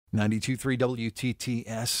92.3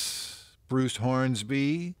 WTTS, Bruce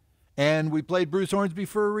Hornsby. And we played Bruce Hornsby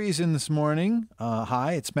for a reason this morning.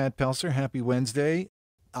 Hi, it's Matt Pelsor. Happy Wednesday.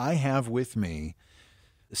 I have with me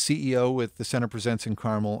the CEO with the Center Presents in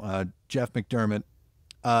Carmel, Jeff McDermott.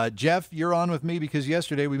 Jeff, you're on with me because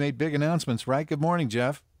yesterday we made big announcements, right? Good morning,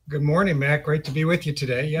 Jeff. Good morning, Matt. Great to be with you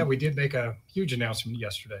today. Yeah, we did make a huge announcement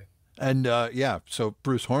yesterday. And so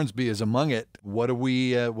Bruce Hornsby is among it. What do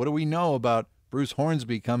we know about Bruce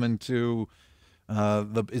Hornsby coming to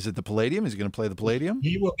is it the Palladium? Is he going to play the Palladium?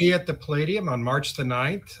 He will be at the Palladium on March the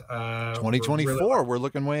 9th. 2024. We're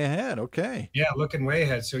looking way ahead. Okay. Yeah, looking way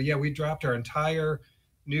ahead. So yeah, we dropped our entire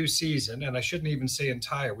new season, and I shouldn't even say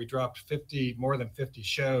entire. We dropped more than 50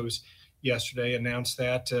 shows yesterday, announced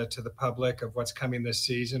that to the public of what's coming this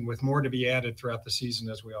season, with more to be added throughout the season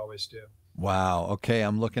as we always do. Wow. Okay,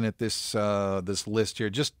 I'm looking at this this list here,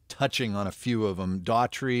 just touching on a few of them.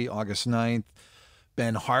 Daughtry, August 9th.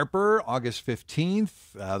 Ben Harper, August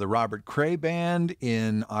 15th. The Robert Cray Band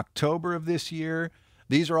in October of this year.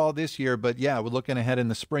 These are all this year, but yeah, we're looking ahead in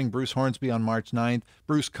the spring. Bruce Hornsby on March 9th.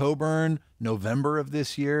 Bruce Coburn, November of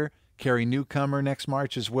this year. Carrie Newcomer next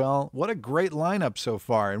March as well. What a great lineup so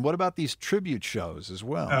far. And what about these tribute shows as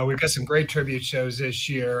well? We've got some great tribute shows this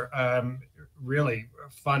year. Really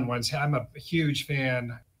fun ones. I'm a huge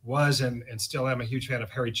fan, and still am a huge fan of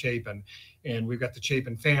Harry Chapin. And we've got the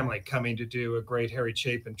Chapin family coming to do a great Harry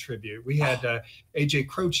Chapin tribute. We had A.J.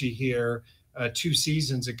 Croce here 2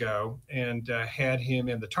 seasons ago and had him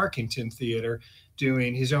in the Tarkington Theater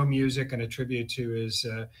doing his own music and a tribute to his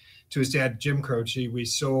dad, Jim Croce. We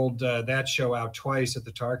sold that show out twice at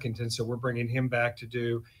the Tarkington, so we're bringing him back to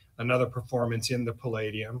do another performance in the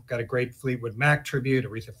Palladium. Got a great Fleetwood Mac tribute,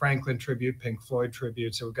 Aretha Franklin tribute, Pink Floyd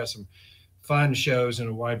tribute. So we've got some fun shows and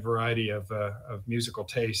a wide variety of musical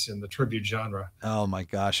tastes in the tribute genre. Oh my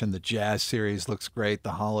gosh, and the jazz series looks great.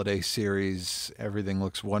 The holiday series, everything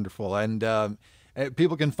looks wonderful. And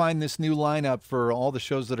people can find this new lineup for all the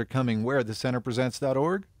shows that are coming where?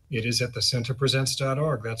 thecenterpresents.org? It is at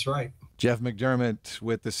thecenterpresents.org. That's right. Jeff McDermott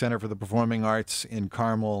with the Center for the Performing Arts in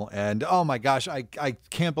Carmel. And oh my gosh, I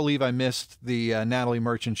can't believe I missed the Natalie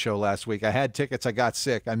Merchant show last week. I had tickets. I got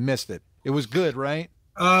sick. I missed it. It was good, right?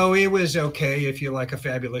 Oh, it was okay if you like a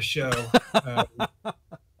fabulous show.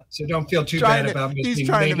 So don't feel too bad about missing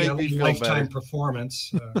maybe a lifetime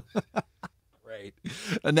performance. Right.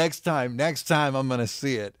 Next time I'm going to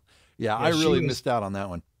see it. Yeah, I really missed out on that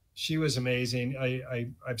one. She was amazing.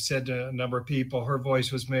 I've said to a number of people, her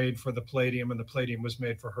voice was made for the Palladium and the Palladium was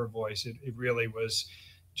made for her voice. It really was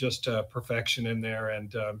just perfection in there.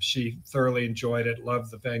 And she thoroughly enjoyed it,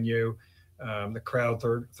 loved the venue. The crowd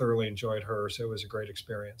thoroughly enjoyed her, so it was a great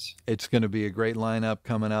experience. It's going to be a great lineup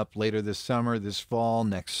coming up later this summer, this fall,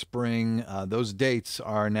 next spring. Those dates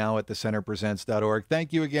are now at thecenterpresents.org.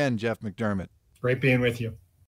 Thank you again, Jeff McDermott. Great being with you.